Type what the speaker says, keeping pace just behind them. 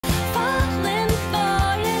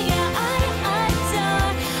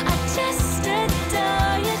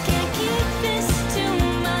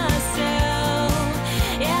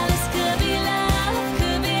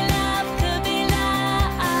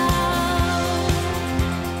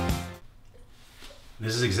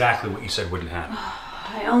This is exactly what you said wouldn't happen.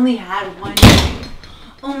 I only had one drink.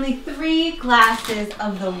 Only 3 glasses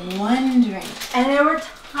of the one drink. And there were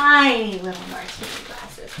tiny little martini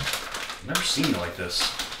glasses. I've never seen you like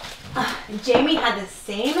this. Jamie had the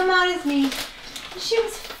same amount as me. She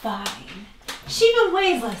was fine. She even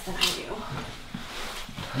weighs less than I do.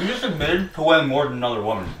 You just admitted to weighing more than another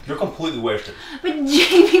woman. You're completely wasted. But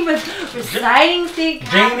Jamie was reciting state.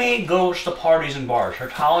 Jamie goes to parties and bars. Her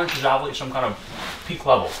tolerance is obviously some kind of peak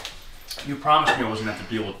level. You promised me I wasn't going to have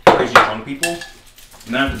to deal with crazy drunk people, and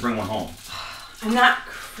then I have to bring one home. I'm not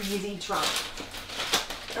crazy drunk.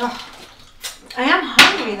 Ugh. I am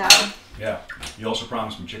hungry though. Yeah. You also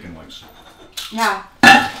promised me chicken wings. Yeah.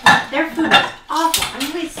 Their food is awful.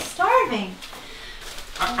 I'm really starving.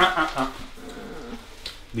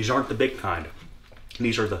 These aren't the big kind.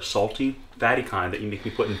 These are the salty, fatty kind that you make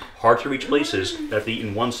me put in hard-to-reach places that have to eat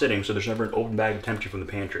in one sitting, so there's never an open bag of temperature from the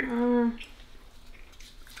pantry.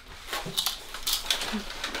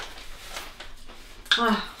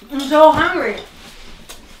 I'm so hungry.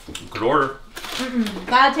 Good order.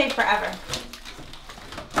 That'll take forever.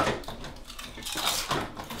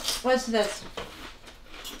 What's this?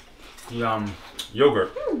 The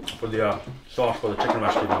yogurt for the sauce for the chicken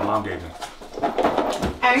recipe my mom gave me.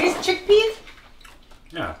 Are these chickpeas?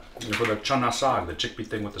 Yeah, for the chana sag, the chickpea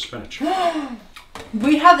thing with the spinach.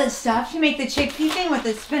 We have the stuff to make the chickpea thing with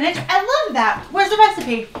the spinach. I love that. Where's the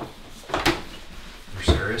recipe? You're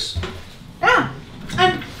serious? Yeah.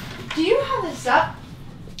 And do you have the stuff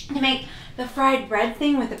to make the fried bread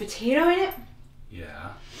thing with the potato in it?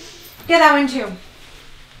 Yeah. Get that one too.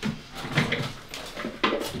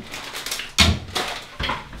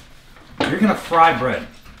 You're gonna fry bread,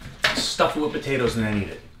 stuff it with potatoes, and then eat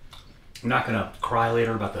it. You're not gonna cry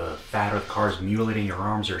later about the fat or the carbs mutilating your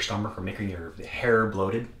arms or your stomach or making your hair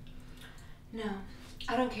bloated? No,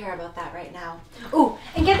 I don't care about that right now. Oh,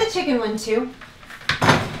 and get the chicken one too.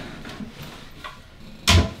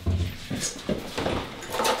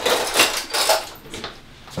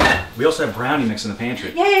 We also have brownie mix in the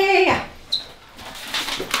pantry. Yeah.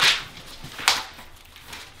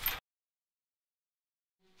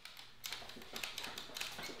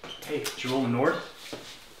 Hey, did you roll the Nord?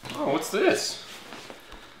 Oh, what's this?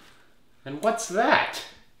 And what's that?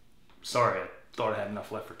 Sorry, I thought I had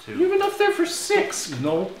enough left for 2. You have enough there for 6.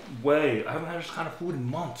 No way. I haven't had this kind of food in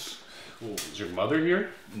months. Well, is your mother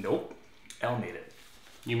here? Nope. Elle made it.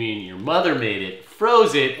 You mean your mother made it,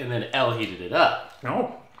 froze it, and then Elle heated it up?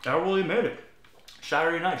 No, Elle really made it.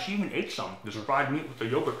 Saturday night, she even ate some. This fried meat with the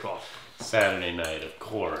yogurt sauce. Saturday night, of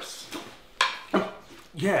course.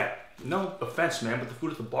 Yeah, no offense, man, but the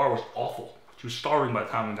food at the bar was awful. She was starving by the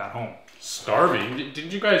time we got home. Starving?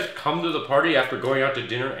 Didn't you guys come to the party after going out to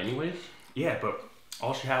dinner anyway? Yeah, but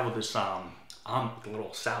all she had was this omelet with a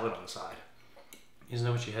little salad on the side. Isn't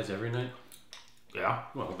that what she has every night? Yeah.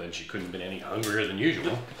 Well, then she couldn't have been any hungrier than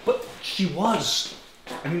usual. But she was.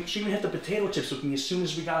 I mean, she even had the potato chips with me as soon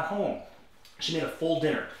as we got home. She made a full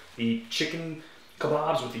dinner. The chicken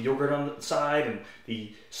kabobs with the yogurt on the side and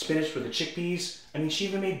the spinach with the chickpeas. I mean, she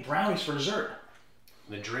even made brownies for dessert.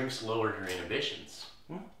 The drinks lowered her inhibitions.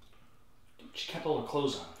 She kept all her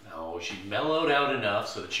clothes on. No, she mellowed out enough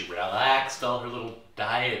so that she relaxed all her little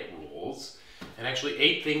diet rules and actually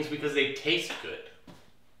ate things because they taste good.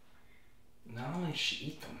 Not only did she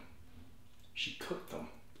eat them, she cooked them.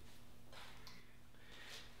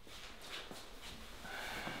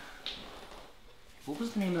 What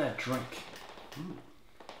was the name of that drink?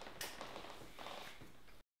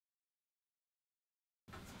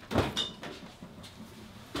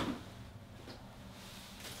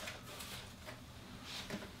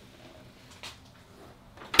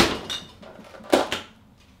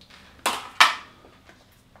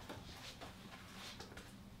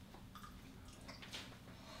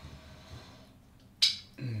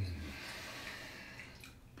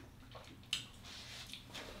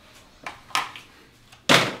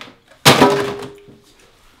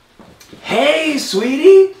 Hey,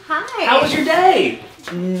 sweetie! Hi. How was your day?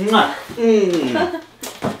 Mwah.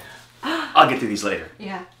 I'll get to these later.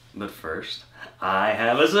 Yeah. But first, I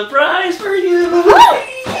have a surprise for you!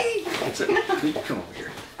 Come over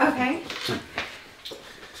here. Okay.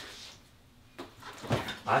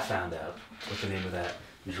 I found out what the name of that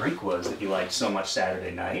drink was that you liked so much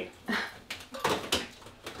Saturday night.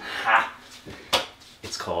 Ha!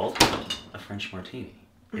 It's called a French martini.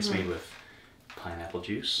 It's made with pineapple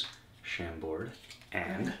juice, Chambord,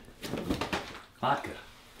 and vodka.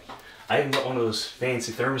 I even got one of those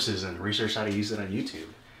fancy thermoses and researched how to use it on YouTube.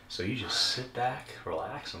 So you just sit back,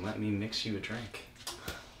 relax, and let me mix you a drink.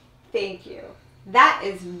 Thank you. That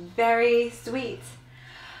is very sweet.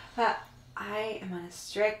 I am on a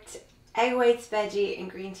strict egg whites, veggie, and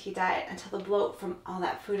green tea diet until the bloat from all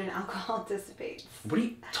that food and alcohol dissipates. What are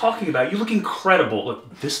you talking about? You look incredible.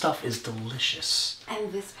 Look, this stuff is delicious.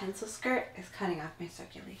 And this pencil skirt is cutting off my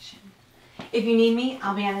circulation. If you need me,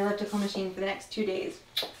 I'll be on the elliptical machine for the next 2 days.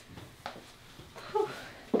 Whew.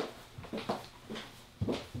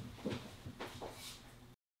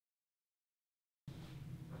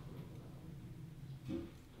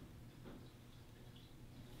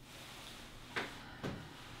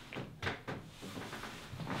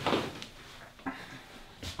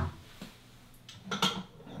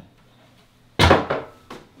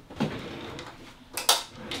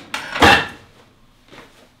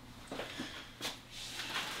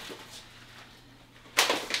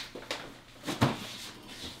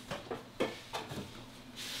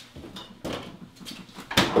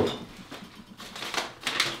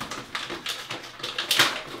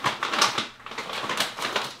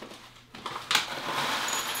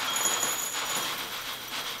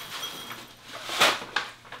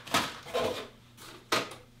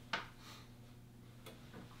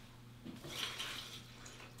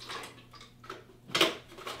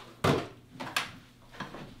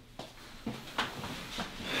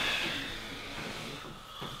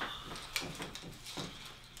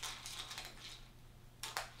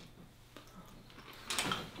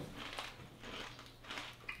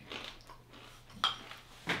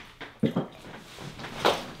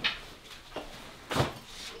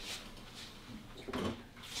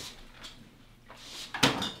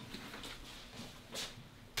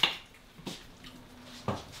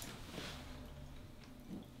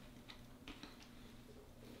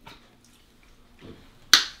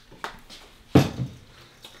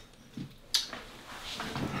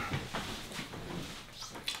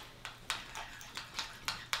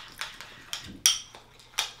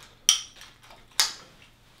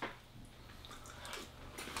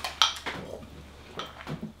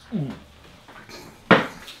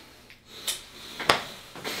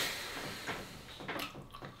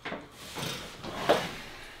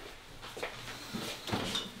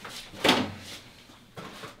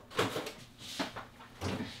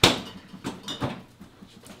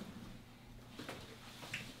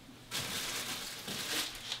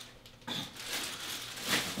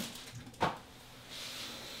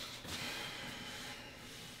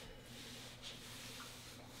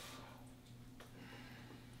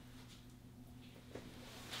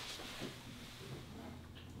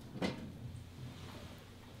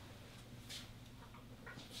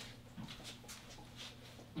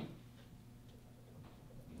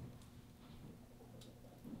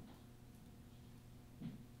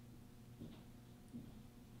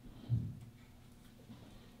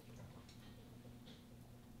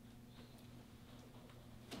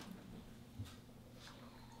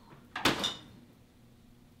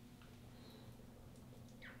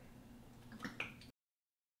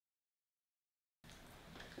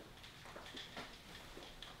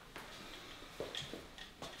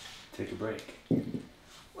 Take a break.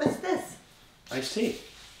 What's this? Iced tea.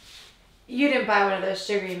 You didn't buy one of those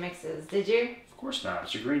sugary mixes, did you? Of course not.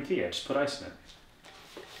 It's your green tea. I just put ice in it.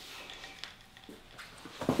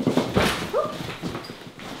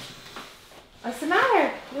 What's the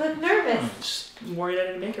matter? You look nervous. Just worried I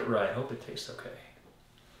didn't make it right. Hope it tastes okay.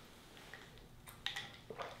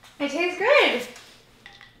 It tastes good.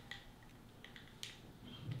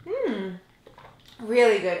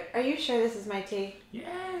 Really good. Are you sure this is my tea?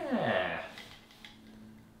 Yeah.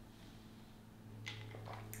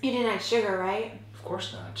 You didn't add sugar, right? Of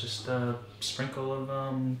course not. Just a sprinkle of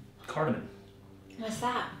cardamom. What's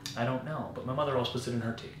that? I don't know, but my mother always puts it in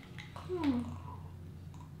her tea.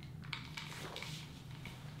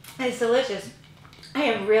 It's delicious. I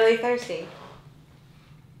am really thirsty.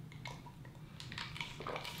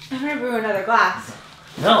 I'm gonna brew another glass.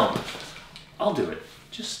 No, I'll do it.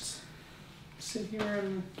 Just sit here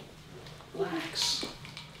and relax.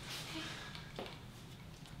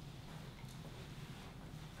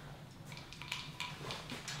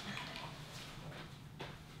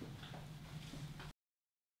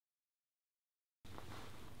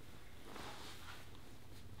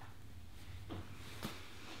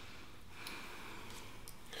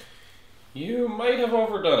 You might have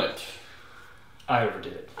overdone it. I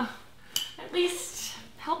overdid it. At least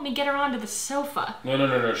help me get her onto the sofa.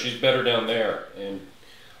 No. She's better down there and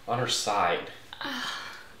on her side.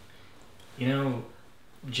 You know,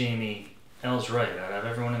 Jamie, Elle's right. Out of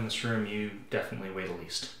everyone in this room, you definitely weigh the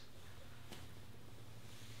least.